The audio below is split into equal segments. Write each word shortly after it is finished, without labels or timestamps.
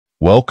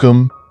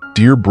Welcome,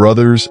 dear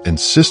brothers and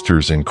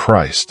sisters in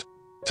Christ,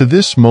 to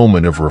this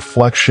moment of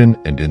reflection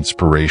and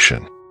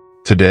inspiration.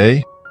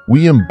 Today,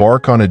 we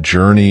embark on a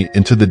journey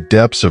into the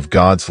depths of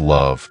God's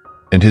love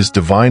and His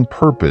divine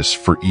purpose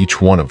for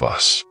each one of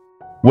us.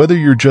 Whether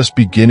you're just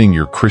beginning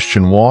your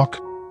Christian walk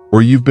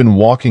or you've been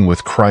walking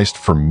with Christ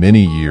for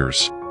many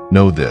years,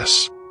 know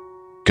this: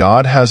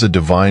 God has a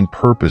divine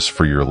purpose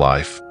for your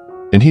life,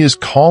 and He is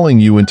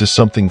calling you into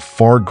something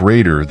far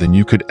greater than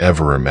you could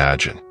ever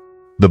imagine.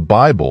 The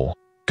Bible,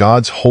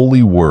 God's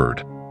holy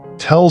word,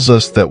 tells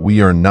us that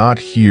we are not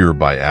here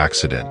by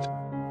accident.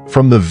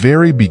 From the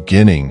very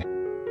beginning,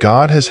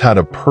 God has had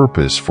a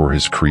purpose for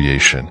His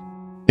creation.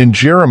 In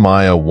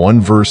Jeremiah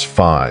 1 verse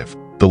 5,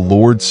 the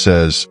Lord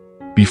says,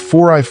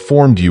 "Before I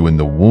formed you in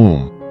the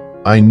womb,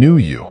 I knew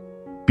you.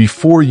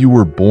 Before you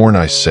were born,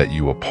 I set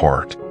you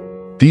apart."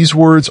 These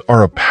words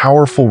are a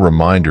powerful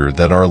reminder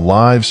that our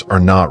lives are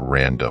not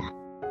random.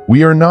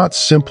 We are not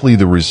simply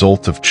the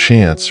result of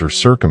chance or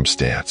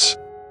circumstance.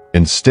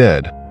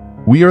 Instead,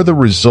 we are the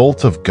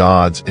result of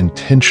God's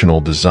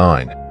intentional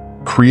design,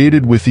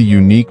 created with a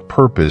unique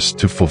purpose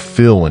to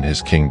fulfill in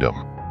His kingdom.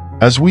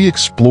 As we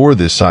explore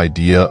this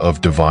idea of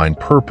divine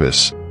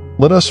purpose,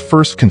 let us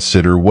first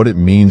consider what it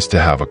means to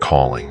have a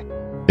calling.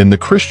 In the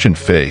Christian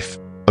faith,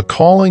 a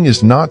calling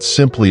is not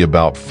simply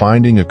about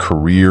finding a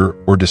career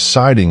or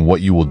deciding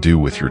what you will do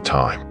with your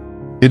time.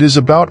 It is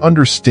about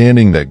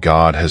understanding that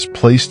God has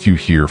placed you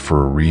here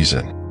for a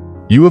reason.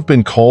 You have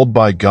been called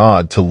by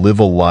God to live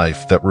a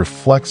life that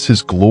reflects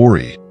His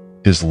glory,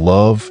 His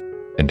love,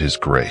 and His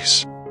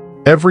grace.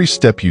 Every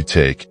step you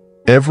take,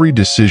 every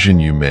decision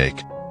you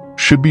make,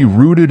 should be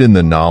rooted in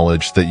the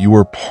knowledge that you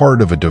are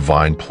part of a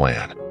divine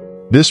plan.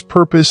 This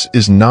purpose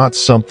is not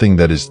something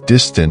that is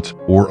distant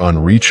or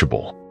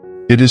unreachable.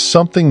 It is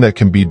something that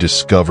can be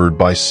discovered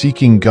by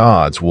seeking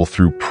God's will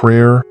through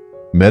prayer,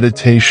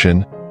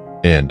 meditation,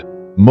 and,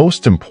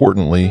 most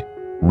importantly,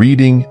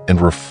 reading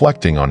and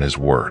reflecting on His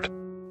Word.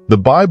 The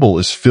Bible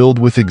is filled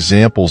with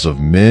examples of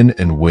men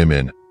and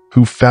women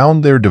who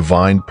found their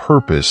divine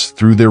purpose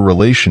through their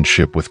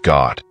relationship with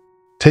God.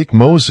 Take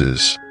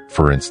Moses,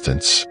 for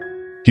instance.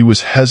 He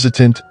was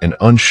hesitant and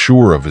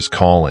unsure of his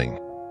calling,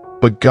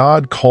 but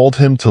God called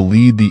him to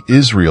lead the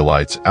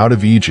Israelites out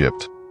of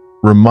Egypt,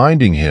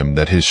 reminding him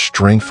that His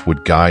strength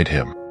would guide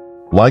him.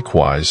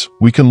 Likewise,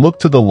 we can look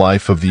to the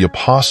life of the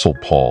Apostle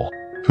Paul,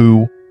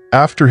 who,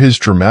 after his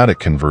dramatic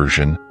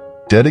conversion,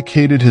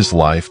 dedicated his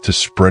life to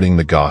spreading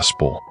the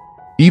gospel.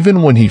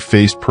 Even when he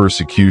faced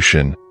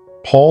persecution,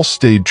 Paul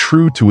stayed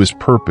true to his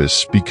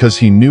purpose because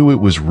he knew it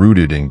was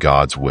rooted in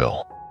God's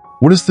will.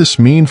 What does this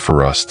mean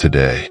for us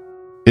today?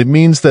 It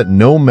means that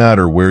no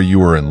matter where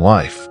you are in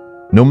life,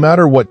 no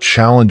matter what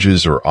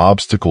challenges or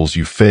obstacles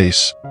you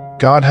face,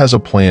 God has a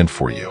plan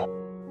for you.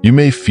 You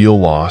may feel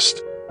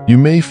lost, you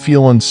may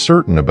feel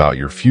uncertain about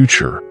your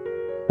future,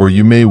 or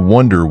you may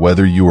wonder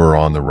whether you are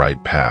on the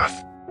right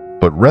path.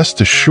 But rest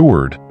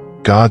assured,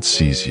 God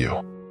sees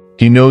you.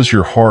 He knows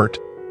your heart,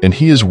 and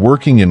He is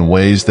working in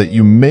ways that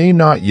you may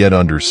not yet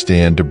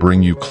understand to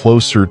bring you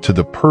closer to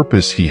the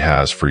purpose He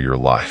has for your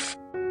life.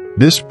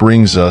 This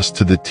brings us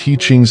to the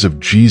teachings of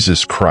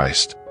Jesus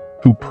Christ,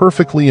 who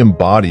perfectly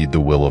embodied the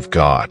will of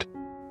God.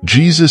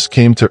 Jesus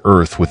came to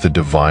earth with a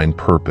divine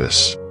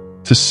purpose,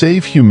 to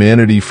save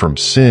humanity from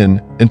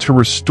sin and to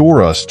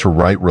restore us to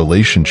right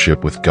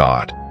relationship with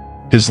God.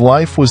 His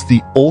life was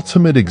the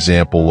ultimate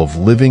example of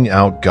living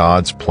out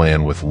God's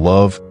plan with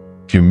love,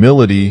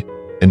 humility,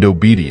 and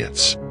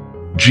obedience.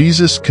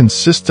 Jesus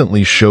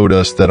consistently showed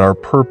us that our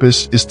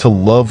purpose is to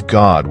love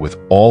God with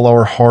all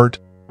our heart,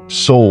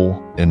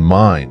 soul, and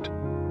mind,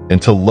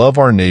 and to love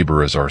our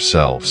neighbor as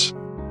ourselves.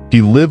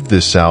 He lived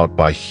this out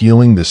by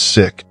healing the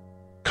sick,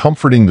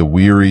 comforting the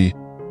weary,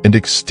 and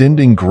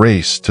extending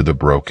grace to the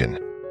broken.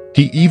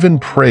 He even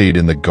prayed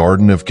in the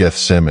Garden of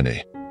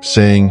Gethsemane,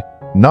 saying,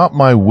 "Not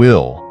my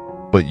will,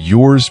 but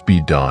yours be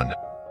done."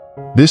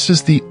 This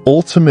is the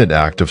ultimate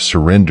act of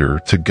surrender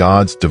to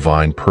God's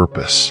divine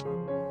purpose.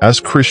 As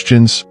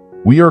Christians,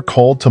 we are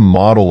called to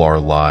model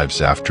our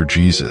lives after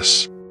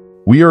Jesus.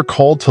 We are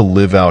called to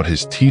live out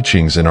His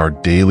teachings in our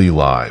daily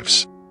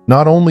lives,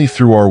 not only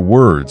through our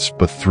words,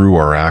 but through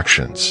our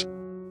actions.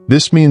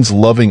 This means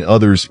loving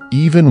others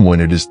even when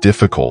it is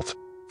difficult,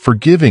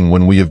 forgiving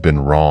when we have been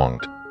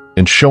wronged,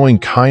 and showing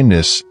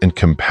kindness and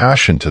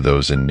compassion to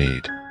those in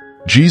need.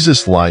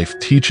 Jesus' life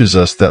teaches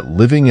us that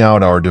living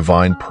out our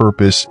divine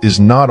purpose is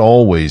not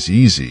always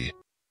easy,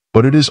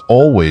 but it is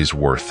always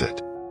worth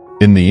it.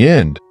 In the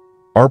end,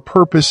 our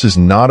purpose is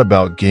not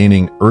about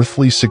gaining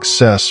earthly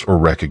success or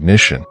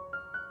recognition.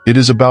 It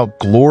is about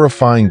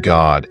glorifying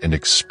God and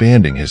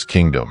expanding His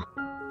kingdom.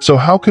 So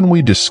how can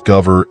we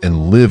discover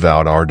and live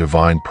out our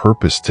divine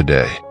purpose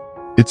today?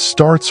 It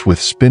starts with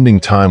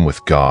spending time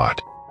with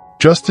God.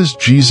 Just as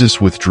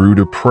Jesus withdrew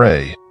to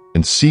pray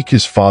and seek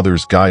His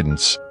Father's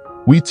guidance,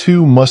 we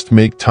too must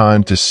make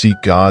time to seek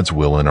God's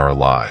will in our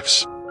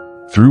lives.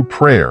 Through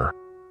prayer,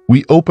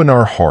 we open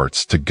our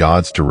hearts to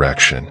God's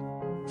direction.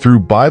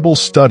 Through Bible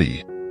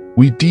study,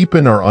 we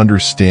deepen our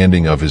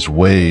understanding of His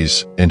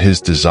ways and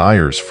His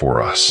desires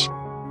for us.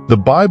 The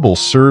Bible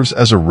serves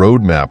as a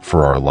roadmap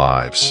for our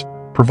lives,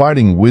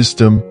 providing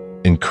wisdom,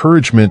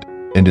 encouragement,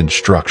 and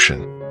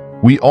instruction.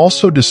 We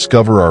also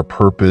discover our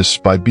purpose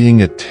by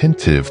being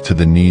attentive to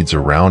the needs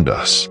around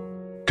us.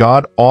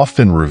 God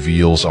often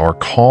reveals our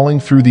calling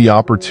through the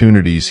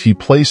opportunities He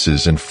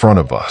places in front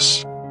of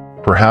us.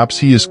 Perhaps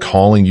He is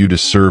calling you to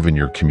serve in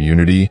your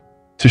community,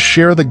 to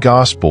share the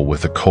gospel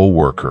with a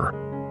coworker,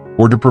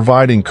 or to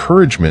provide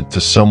encouragement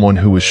to someone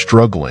who is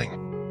struggling.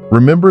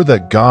 Remember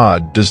that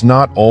God does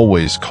not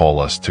always call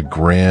us to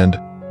grand,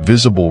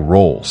 visible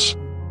roles.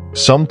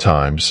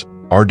 Sometimes,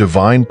 our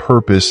divine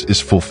purpose is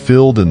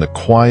fulfilled in the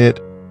quiet,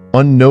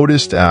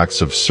 unnoticed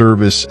acts of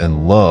service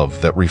and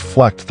love that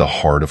reflect the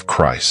heart of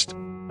Christ.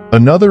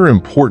 Another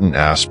important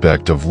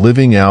aspect of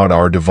living out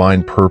our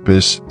divine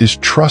purpose is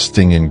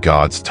trusting in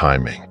God's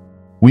timing.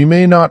 We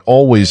may not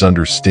always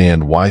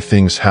understand why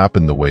things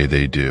happen the way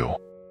they do.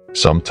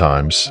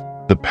 Sometimes,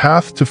 the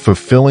path to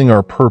fulfilling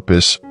our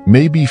purpose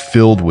may be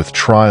filled with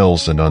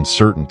trials and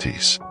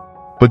uncertainties.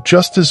 But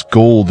just as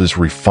gold is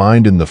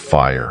refined in the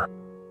fire,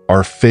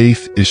 our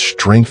faith is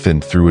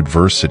strengthened through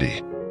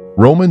adversity.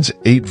 Romans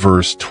 8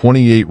 verse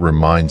 28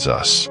 reminds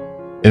us,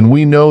 "And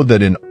we know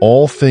that in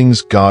all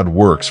things God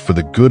works for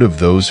the good of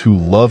those who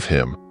love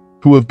Him,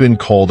 who have been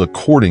called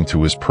according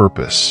to His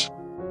purpose."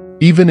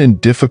 Even in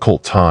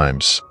difficult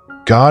times,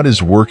 God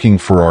is working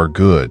for our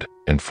good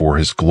and for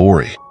His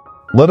glory.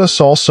 Let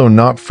us also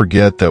not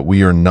forget that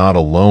we are not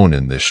alone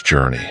in this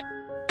journey.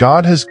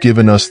 God has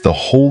given us the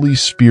Holy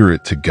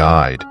Spirit to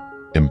guide,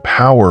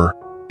 empower,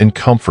 and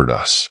comfort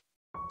us.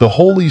 The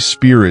Holy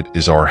Spirit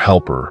is our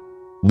helper,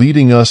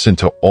 leading us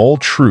into all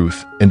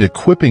truth and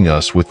equipping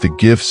us with the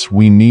gifts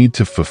we need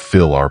to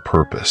fulfill our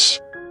purpose.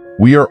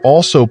 We are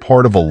also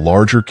part of a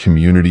larger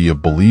community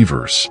of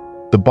believers,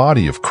 the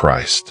body of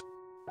Christ.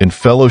 In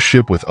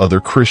fellowship with other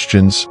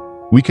Christians,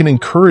 we can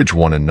encourage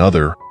one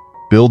another,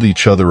 build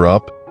each other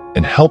up,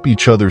 and help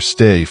each other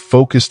stay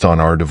focused on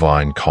our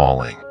divine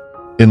calling.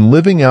 In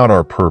living out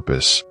our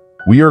purpose,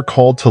 we are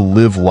called to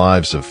live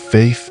lives of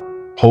faith,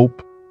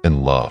 hope,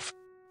 and love.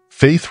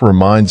 Faith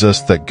reminds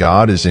us that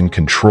God is in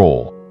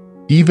control,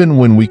 even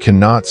when we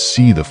cannot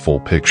see the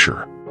full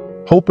picture.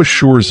 Hope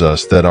assures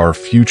us that our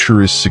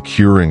future is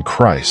secure in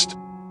Christ,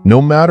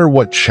 no matter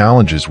what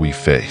challenges we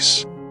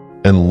face.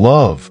 And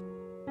love,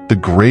 the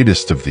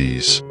greatest of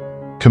these,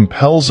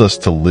 compels us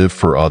to live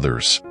for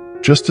others,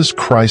 just as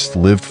Christ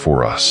lived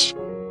for us.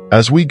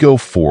 As we go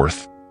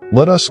forth,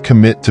 let us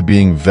commit to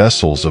being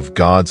vessels of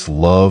God's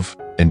love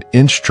and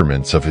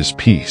instruments of His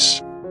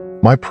peace.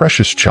 My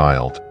precious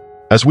child,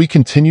 as we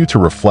continue to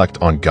reflect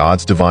on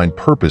God's divine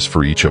purpose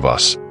for each of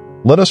us,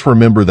 let us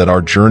remember that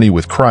our journey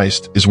with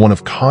Christ is one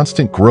of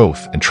constant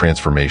growth and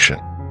transformation.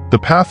 The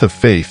path of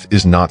faith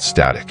is not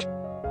static.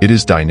 It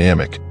is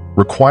dynamic,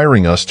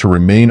 requiring us to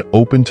remain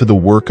open to the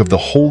work of the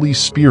Holy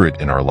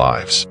Spirit in our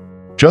lives.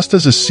 Just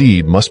as a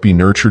seed must be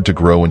nurtured to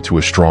grow into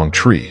a strong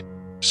tree,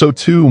 so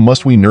too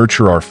must we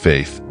nurture our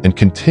faith and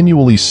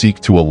continually seek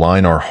to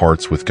align our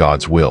hearts with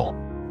God's will.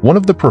 One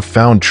of the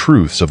profound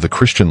truths of the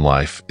Christian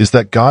life is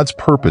that God's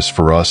purpose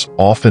for us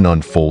often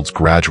unfolds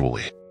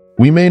gradually.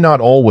 We may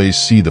not always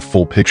see the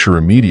full picture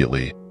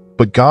immediately,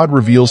 but God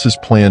reveals His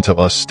plan to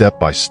us step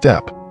by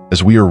step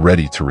as we are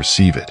ready to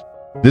receive it.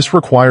 This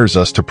requires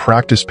us to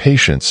practice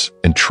patience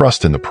and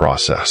trust in the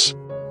process.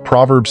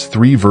 Proverbs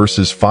 3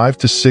 verses 5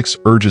 to 6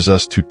 urges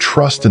us to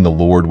trust in the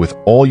Lord with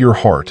all your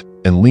heart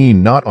and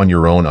lean not on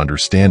your own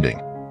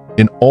understanding.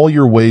 In all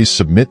your ways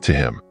submit to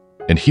Him,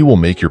 and He will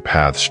make your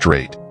path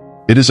straight.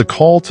 It is a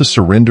call to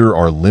surrender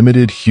our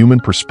limited human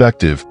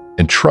perspective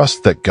and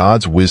trust that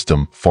God's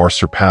wisdom far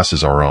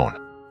surpasses our own.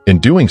 In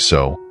doing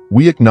so,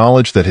 we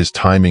acknowledge that His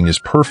timing is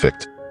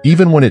perfect,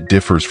 even when it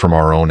differs from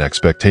our own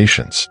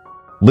expectations.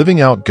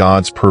 Living out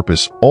God's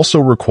purpose also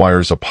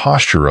requires a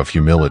posture of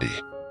humility.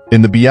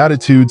 In the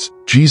Beatitudes,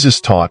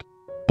 Jesus taught,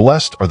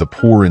 "Blessed are the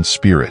poor in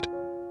spirit,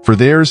 for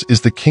theirs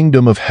is the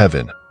kingdom of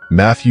heaven."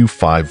 Matthew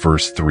 5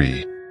 verse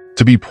 3.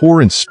 To be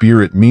poor in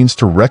spirit means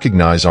to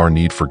recognize our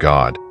need for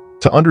God,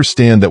 to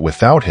understand that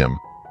without Him,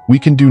 we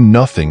can do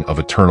nothing of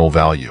eternal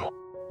value.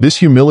 This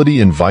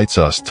humility invites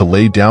us to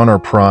lay down our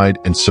pride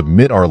and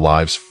submit our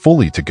lives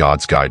fully to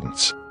God's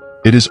guidance.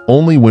 It is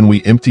only when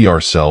we empty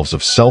ourselves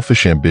of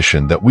selfish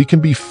ambition that we can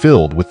be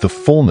filled with the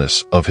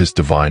fullness of His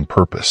divine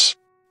purpose.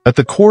 At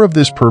the core of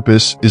this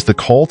purpose is the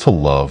call to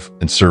love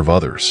and serve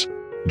others.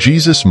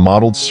 Jesus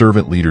modeled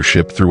servant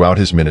leadership throughout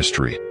His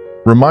ministry,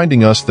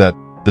 reminding us that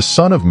the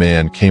Son of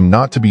Man came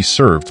not to be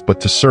served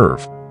but to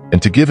serve,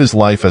 and to give His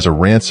life as a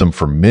ransom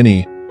for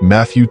many.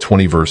 Matthew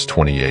 20 verse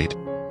 28.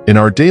 In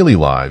our daily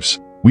lives,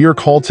 we are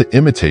called to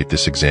imitate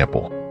this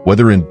example,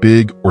 whether in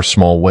big or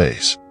small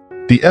ways.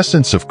 The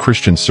essence of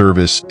Christian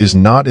service is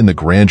not in the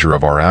grandeur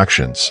of our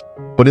actions,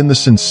 but in the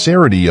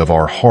sincerity of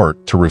our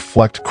heart to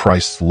reflect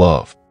Christ's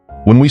love.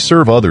 When we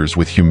serve others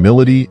with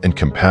humility and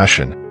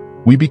compassion,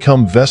 we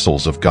become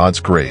vessels of God's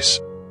grace,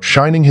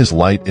 shining His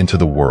light into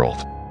the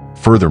world.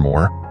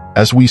 Furthermore,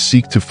 as we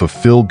seek to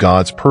fulfill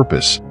God's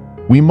purpose,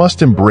 we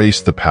must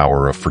embrace the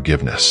power of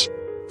forgiveness.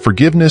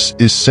 Forgiveness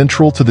is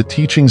central to the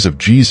teachings of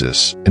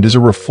Jesus and is a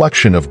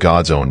reflection of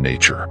God's own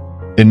nature.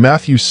 In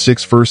Matthew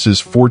 6 verses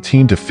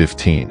 14 to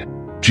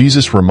 15,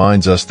 Jesus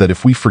reminds us that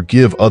if we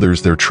forgive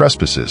others their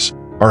trespasses,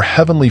 our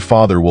Heavenly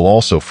Father will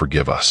also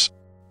forgive us.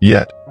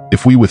 Yet,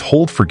 if we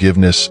withhold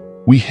forgiveness,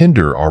 we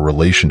hinder our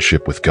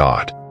relationship with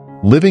God.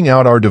 Living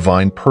out our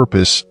divine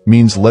purpose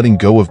means letting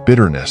go of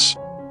bitterness,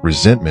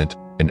 resentment,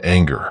 and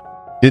anger.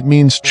 It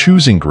means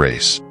choosing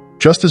grace,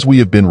 just as we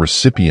have been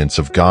recipients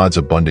of God's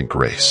abundant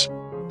grace.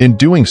 In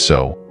doing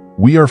so,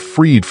 we are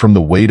freed from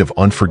the weight of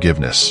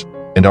unforgiveness,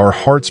 and our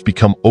hearts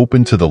become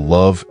open to the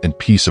love and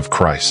peace of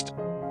Christ.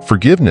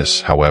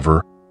 Forgiveness,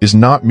 however, is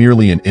not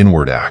merely an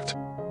inward act.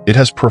 It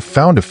has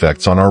profound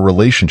effects on our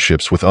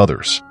relationships with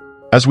others.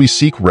 As we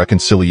seek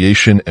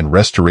reconciliation and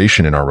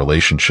restoration in our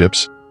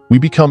relationships, we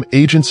become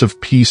agents of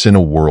peace in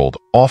a world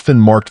often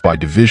marked by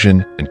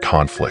division and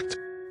conflict.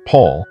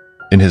 Paul,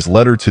 in his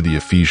letter to the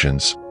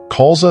Ephesians,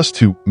 calls us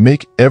to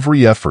make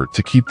every effort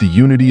to keep the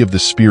unity of the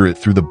Spirit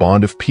through the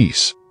bond of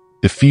peace.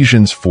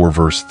 Ephesians 4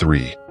 verse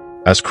 3.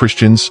 As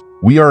Christians,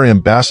 we are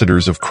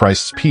ambassadors of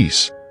Christ's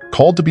peace,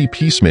 called to be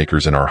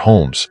peacemakers in our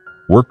homes,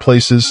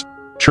 workplaces,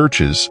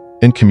 churches,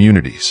 and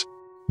communities.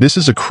 This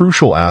is a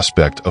crucial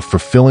aspect of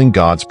fulfilling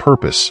God's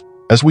purpose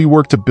as we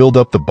work to build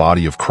up the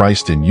body of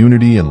Christ in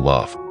unity and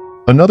love.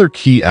 Another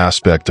key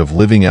aspect of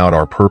living out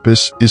our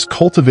purpose is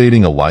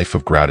cultivating a life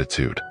of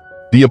gratitude.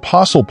 The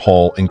Apostle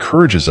Paul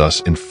encourages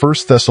us in 1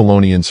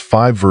 Thessalonians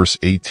 5 verse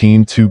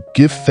 18 to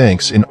give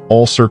thanks in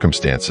all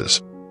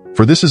circumstances,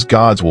 for this is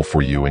God's will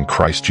for you in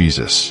Christ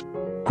Jesus.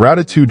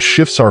 Gratitude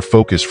shifts our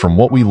focus from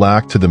what we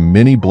lack to the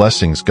many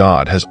blessings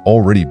God has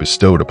already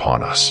bestowed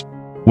upon us.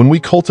 When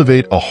we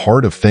cultivate a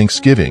heart of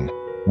thanksgiving,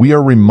 we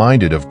are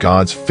reminded of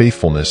God's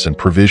faithfulness and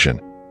provision,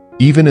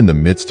 even in the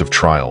midst of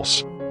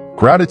trials.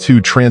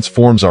 Gratitude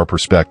transforms our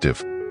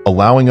perspective,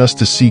 allowing us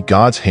to see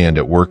God's hand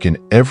at work in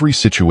every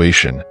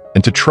situation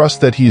and to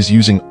trust that He is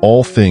using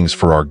all things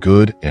for our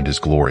good and His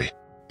glory.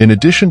 In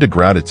addition to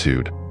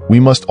gratitude, we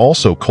must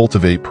also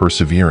cultivate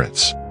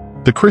perseverance.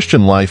 The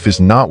Christian life is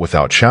not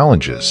without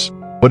challenges,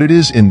 but it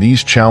is in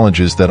these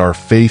challenges that our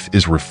faith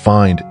is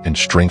refined and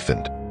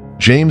strengthened.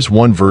 James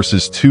 1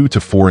 verses 2 to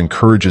 4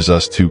 encourages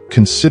us to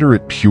consider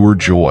it pure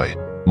joy,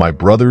 my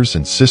brothers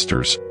and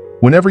sisters,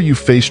 whenever you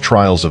face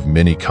trials of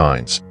many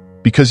kinds,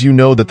 because you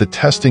know that the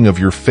testing of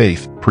your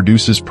faith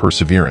produces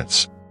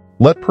perseverance.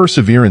 Let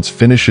perseverance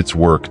finish its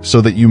work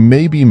so that you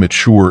may be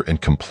mature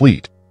and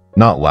complete,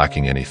 not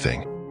lacking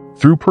anything.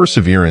 Through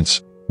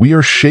perseverance, we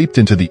are shaped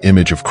into the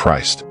image of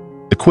Christ,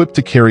 equipped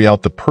to carry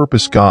out the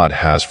purpose God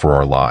has for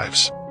our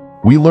lives.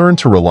 We learn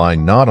to rely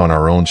not on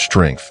our own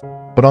strength,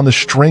 but on the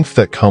strength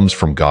that comes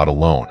from God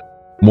alone.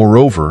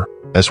 Moreover,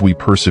 as we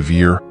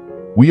persevere,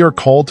 we are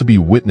called to be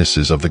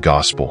witnesses of the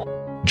gospel.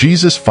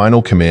 Jesus'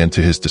 final command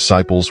to His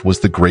disciples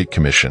was the Great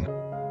Commission.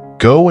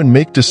 Go and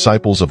make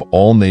disciples of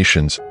all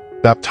nations,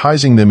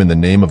 baptizing them in the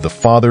name of the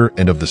Father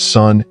and of the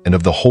Son and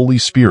of the Holy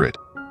Spirit,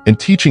 and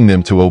teaching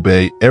them to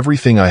obey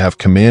everything I have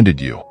commanded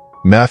you.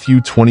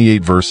 Matthew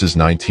 28 verses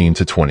 19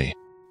 to 20.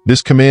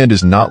 This command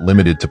is not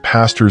limited to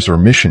pastors or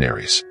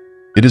missionaries.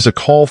 It is a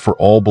call for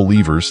all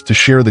believers to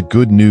share the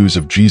good news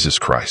of Jesus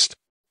Christ.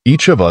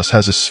 Each of us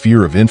has a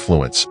sphere of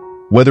influence,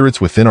 whether it's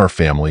within our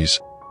families,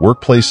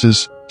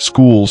 workplaces,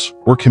 schools,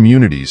 or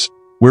communities,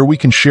 where we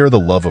can share the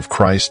love of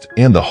Christ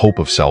and the hope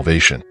of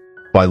salvation.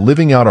 By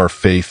living out our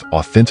faith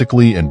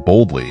authentically and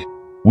boldly,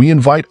 we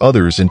invite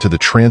others into the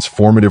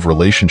transformative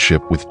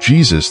relationship with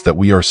Jesus that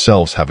we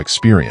ourselves have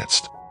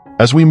experienced.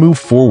 As we move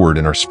forward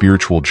in our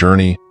spiritual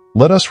journey,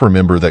 let us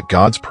remember that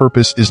God's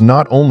purpose is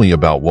not only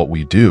about what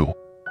we do,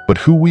 but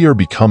who we are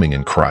becoming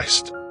in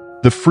Christ.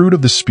 The fruit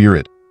of the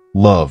Spirit,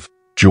 love,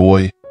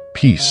 joy,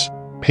 peace,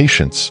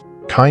 patience,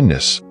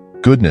 kindness,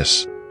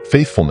 goodness,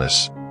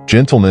 faithfulness,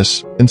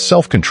 gentleness, and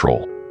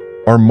self-control,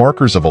 are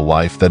markers of a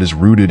life that is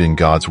rooted in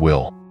God's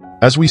will.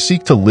 As we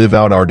seek to live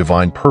out our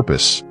divine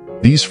purpose,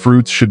 these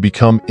fruits should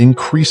become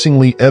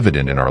increasingly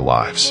evident in our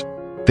lives.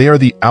 They are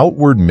the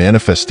outward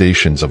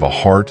manifestations of a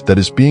heart that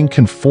is being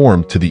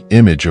conformed to the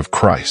image of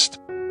Christ.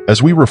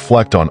 As we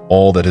reflect on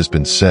all that has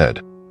been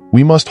said,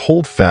 we must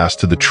hold fast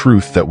to the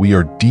truth that we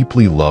are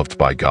deeply loved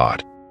by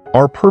God.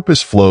 Our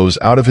purpose flows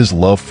out of His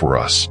love for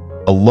us,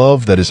 a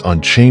love that is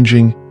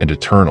unchanging and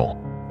eternal.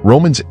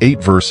 Romans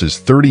 8 verses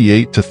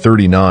 38 to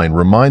 39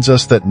 reminds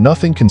us that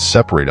nothing can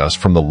separate us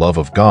from the love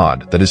of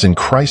God that is in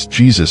Christ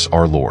Jesus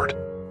our Lord.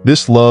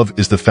 This love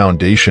is the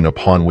foundation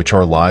upon which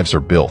our lives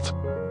are built,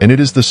 and it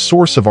is the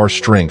source of our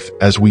strength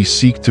as we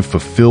seek to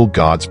fulfill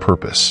God's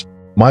purpose.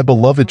 My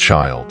beloved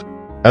child,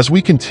 as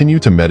we continue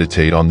to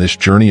meditate on this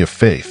journey of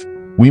faith,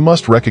 we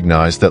must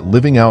recognize that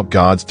living out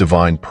God's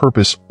divine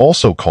purpose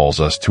also calls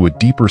us to a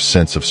deeper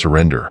sense of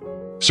surrender.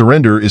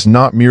 Surrender is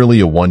not merely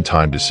a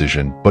one-time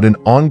decision, but an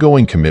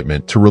ongoing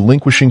commitment to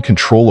relinquishing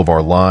control of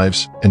our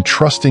lives and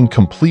trusting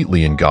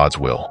completely in God's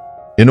will.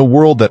 In a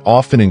world that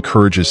often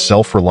encourages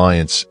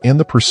self-reliance and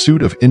the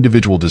pursuit of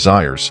individual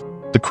desires,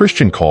 the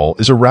Christian call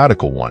is a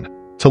radical one: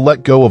 to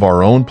let go of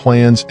our own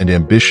plans and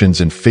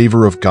ambitions in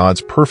favor of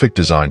God's perfect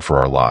design for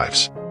our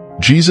lives.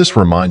 Jesus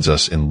reminds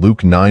us in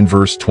Luke 9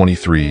 verse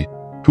 23,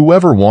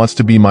 "Whoever wants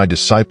to be my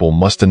disciple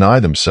must deny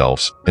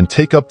themselves and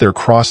take up their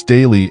cross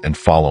daily and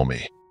follow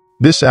me."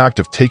 This act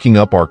of taking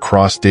up our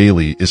cross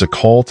daily is a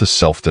call to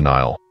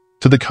self-denial,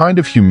 to the kind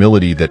of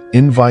humility that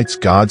invites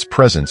God's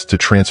presence to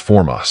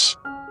transform us.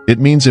 It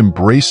means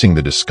embracing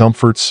the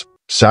discomforts,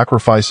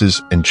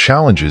 sacrifices, and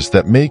challenges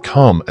that may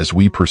come as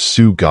we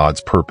pursue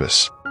God's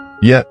purpose.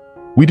 Yet,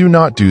 we do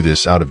not do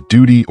this out of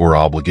duty or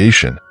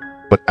obligation,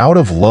 but out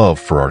of love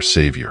for our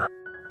Savior.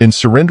 In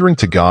surrendering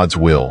to God's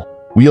will,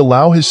 we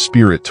allow His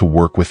Spirit to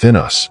work within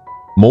us,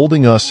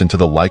 molding us into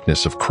the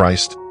likeness of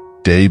Christ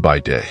day by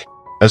day.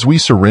 As we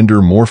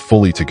surrender more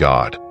fully to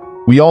God,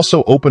 we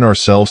also open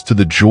ourselves to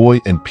the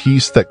joy and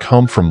peace that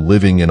come from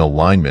living in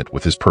alignment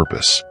with His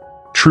purpose.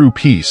 True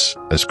peace,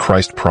 as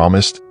Christ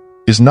promised,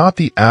 is not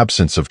the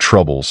absence of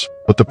troubles,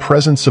 but the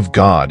presence of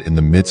God in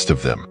the midst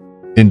of them.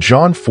 In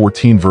John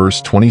 14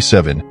 verse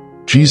 27,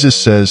 Jesus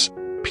says,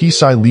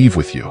 "Peace I leave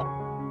with you.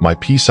 My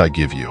peace I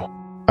give you.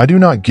 I do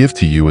not give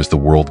to you as the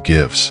world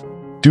gives.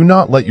 Do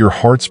not let your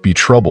hearts be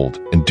troubled,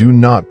 and do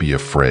not be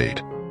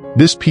afraid."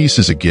 This peace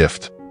is a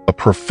gift, a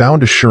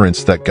profound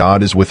assurance that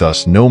God is with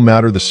us no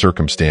matter the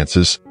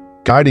circumstances,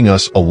 guiding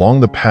us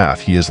along the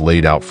path He has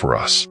laid out for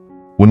us.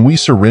 When we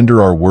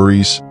surrender our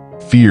worries,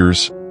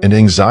 fears, and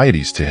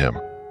anxieties to Him,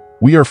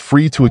 we are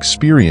free to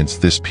experience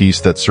this peace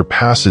that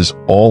surpasses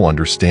all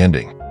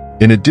understanding.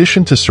 In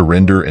addition to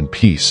surrender and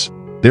peace,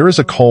 there is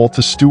a call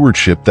to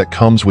stewardship that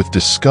comes with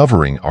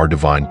discovering our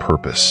divine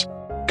purpose.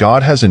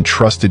 God has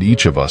entrusted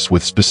each of us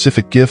with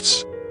specific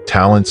gifts,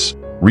 talents,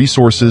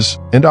 resources,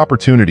 and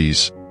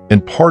opportunities,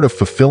 and part of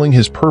fulfilling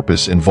His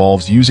purpose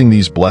involves using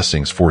these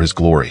blessings for His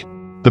glory.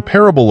 The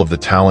parable of the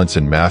talents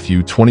in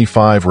Matthew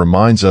 25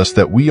 reminds us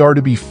that we are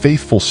to be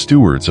faithful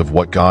stewards of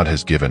what God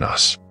has given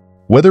us.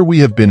 Whether we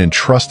have been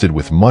entrusted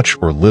with much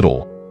or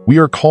little, we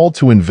are called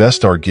to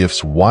invest our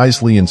gifts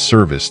wisely in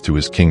service to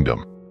His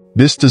kingdom.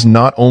 This does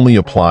not only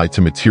apply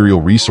to material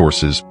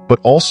resources, but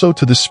also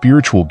to the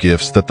spiritual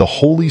gifts that the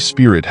Holy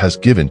Spirit has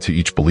given to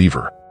each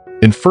believer.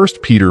 In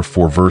 1 Peter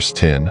 4 verse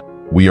 10,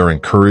 we are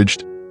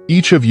encouraged,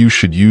 "Each of you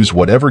should use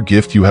whatever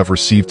gift you have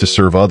received to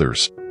serve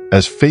others,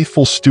 as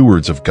faithful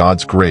stewards of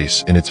God's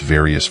grace in its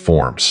various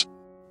forms."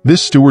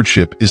 This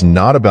stewardship is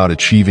not about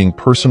achieving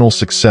personal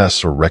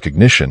success or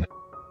recognition,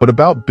 but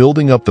about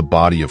building up the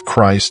body of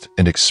Christ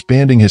and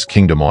expanding His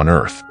kingdom on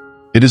earth.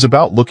 It is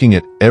about looking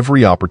at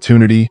every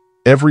opportunity,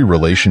 every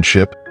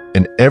relationship,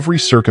 and every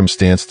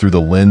circumstance through the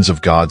lens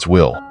of God's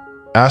will,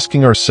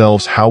 asking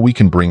ourselves how we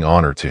can bring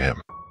honor to Him.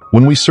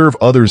 When we serve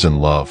others in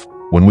love,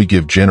 when we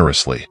give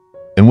generously,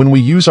 and when we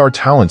use our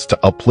talents to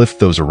uplift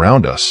those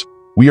around us,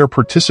 we are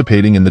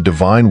participating in the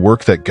divine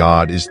work that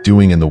God is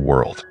doing in the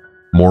world.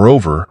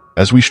 Moreover,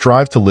 as we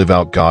strive to live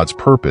out God's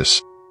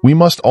purpose, we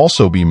must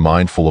also be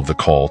mindful of the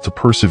call to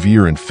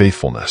persevere in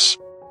faithfulness.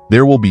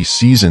 There will be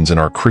seasons in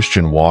our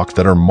Christian walk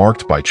that are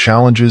marked by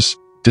challenges,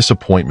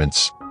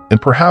 disappointments,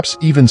 and perhaps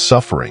even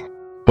suffering.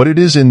 But it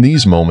is in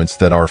these moments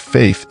that our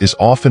faith is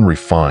often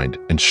refined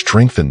and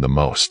strengthened the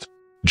most.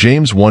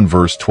 James 1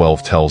 verse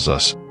 12 tells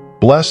us,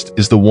 "Blessed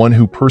is the one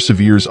who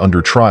perseveres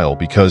under trial,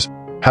 because,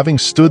 having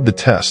stood the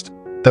test,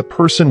 that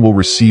person will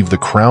receive the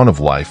crown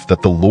of life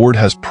that the Lord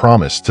has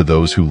promised to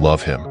those who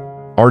love Him."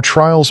 Our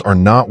trials are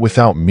not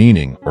without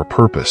meaning or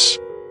purpose.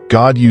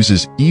 God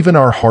uses even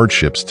our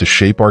hardships to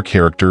shape our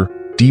character,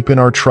 deepen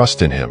our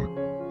trust in Him,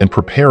 and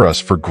prepare us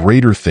for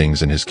greater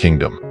things in His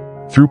kingdom.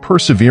 Through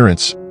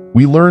perseverance,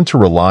 we learn to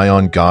rely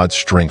on God's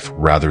strength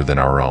rather than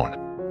our own.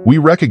 We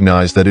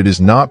recognize that it is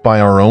not by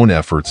our own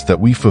efforts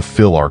that we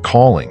fulfill our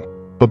calling,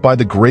 but by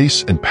the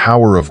grace and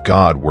power of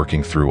God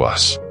working through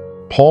us.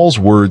 Paul's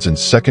words in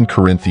 2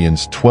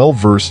 Corinthians 12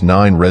 verse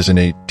 9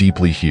 resonate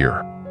deeply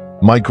here.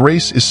 "My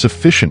grace is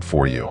sufficient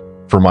for you,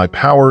 for my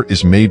power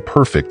is made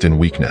perfect in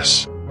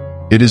weakness."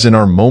 It is in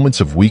our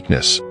moments of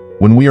weakness,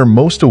 when we are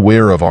most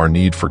aware of our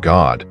need for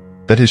God,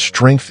 that His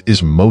strength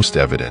is most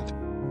evident.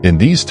 In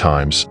these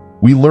times,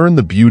 we learn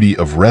the beauty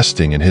of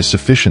resting in His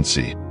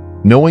sufficiency,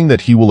 knowing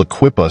that He will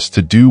equip us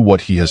to do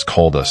what He has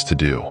called us to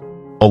do.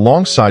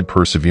 Alongside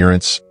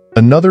perseverance,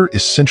 another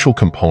essential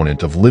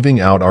component of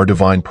living out our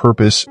divine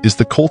purpose is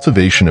the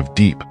cultivation of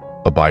deep,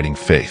 abiding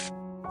faith.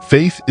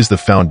 Faith is the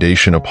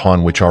foundation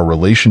upon which our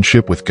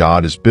relationship with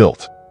God is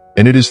built,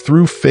 and it is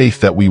through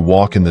faith that we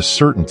walk in the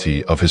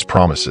certainty of His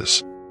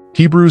promises.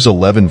 Hebrews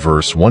 11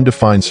 verse 1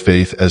 defines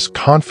faith as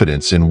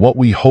confidence in what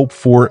we hope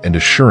for and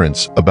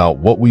assurance about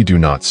what we do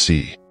not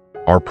see.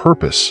 Our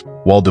purpose,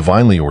 while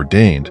divinely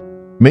ordained,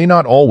 may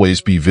not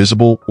always be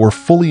visible or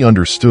fully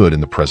understood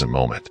in the present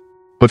moment.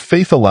 But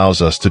faith allows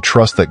us to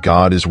trust that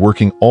God is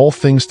working all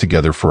things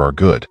together for our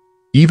good,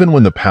 even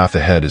when the path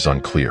ahead is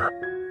unclear.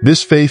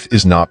 This faith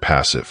is not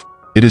passive.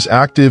 It is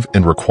active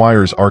and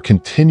requires our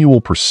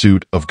continual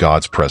pursuit of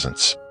God's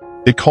presence.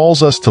 It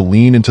calls us to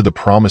lean into the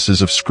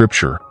promises of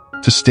Scripture,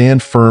 to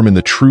stand firm in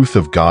the truth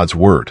of God's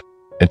Word,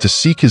 and to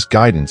seek His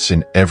guidance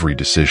in every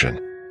decision.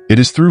 It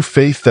is through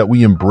faith that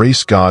we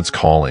embrace God's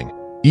calling,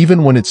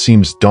 even when it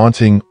seems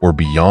daunting or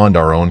beyond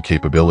our own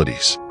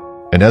capabilities.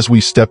 And as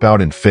we step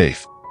out in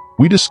faith,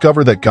 we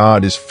discover that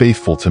God is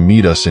faithful to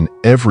meet us in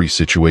every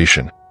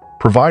situation,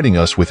 providing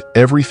us with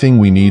everything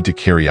we need to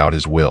carry out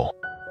His will.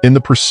 In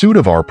the pursuit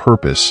of our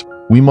purpose,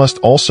 we must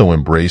also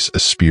embrace a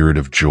spirit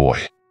of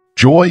joy.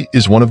 Joy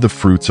is one of the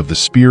fruits of the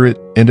Spirit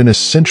and an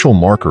essential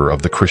marker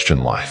of the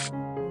Christian life.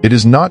 It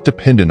is not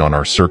dependent on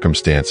our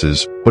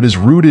circumstances, but is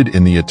rooted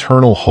in the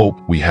eternal hope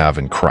we have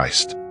in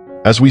Christ.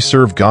 As we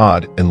serve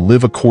God and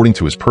live according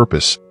to His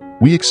purpose,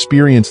 we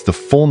experience the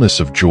fullness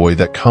of joy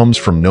that comes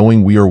from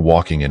knowing we are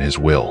walking in His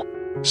will.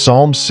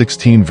 Psalm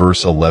 16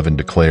 verse 11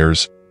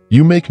 declares,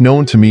 "You make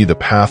known to me the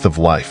path of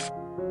life.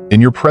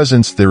 In your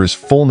presence there is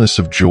fullness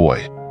of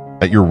joy.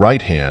 At your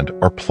right hand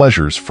are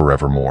pleasures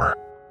forevermore."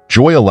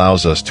 Joy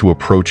allows us to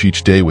approach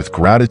each day with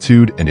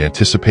gratitude and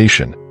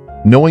anticipation,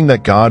 knowing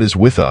that God is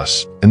with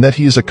us and that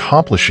He is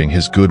accomplishing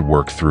His good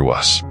work through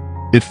us.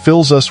 It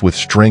fills us with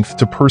strength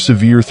to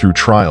persevere through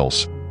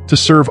trials, to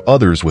serve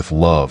others with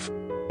love,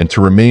 and to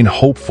remain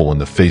hopeful in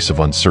the face of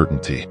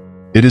uncertainty.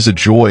 It is a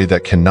joy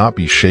that cannot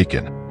be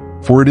shaken,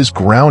 for it is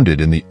grounded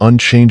in the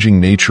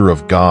unchanging nature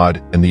of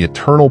God and the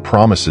eternal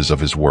promises of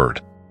His Word.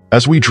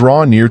 As we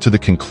draw near to the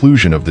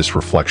conclusion of this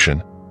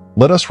reflection,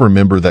 let us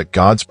remember that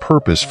God's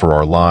purpose for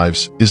our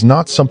lives is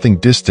not something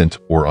distant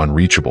or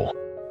unreachable.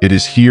 It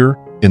is here,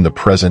 in the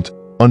present,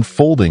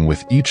 unfolding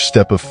with each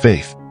step of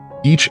faith,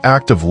 each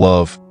act of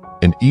love,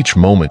 and each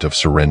moment of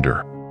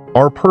surrender.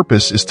 Our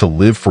purpose is to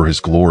live for His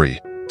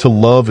glory, to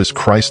love as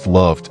Christ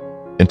loved,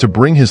 and to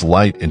bring His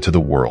light into the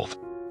world.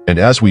 And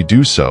as we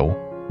do so,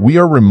 we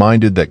are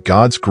reminded that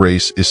God's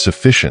grace is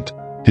sufficient,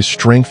 His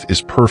strength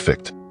is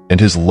perfect, and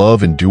His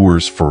love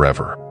endures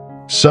forever.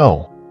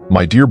 So,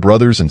 my dear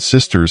brothers and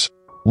sisters,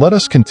 let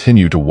us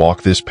continue to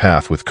walk this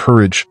path with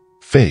courage,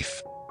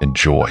 faith, and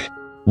joy.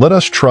 Let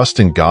us trust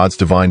in God's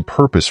divine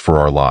purpose for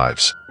our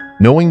lives,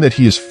 knowing that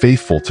He is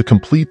faithful to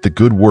complete the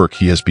good work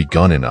He has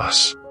begun in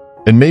us.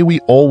 And may we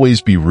always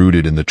be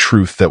rooted in the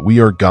truth that we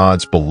are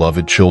God's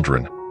beloved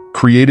children,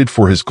 created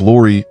for His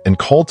glory and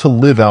called to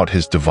live out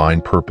His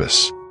divine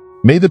purpose.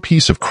 May the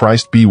peace of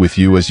Christ be with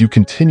you as you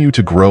continue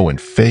to grow in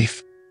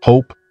faith,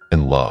 hope,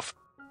 and love.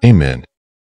 Amen.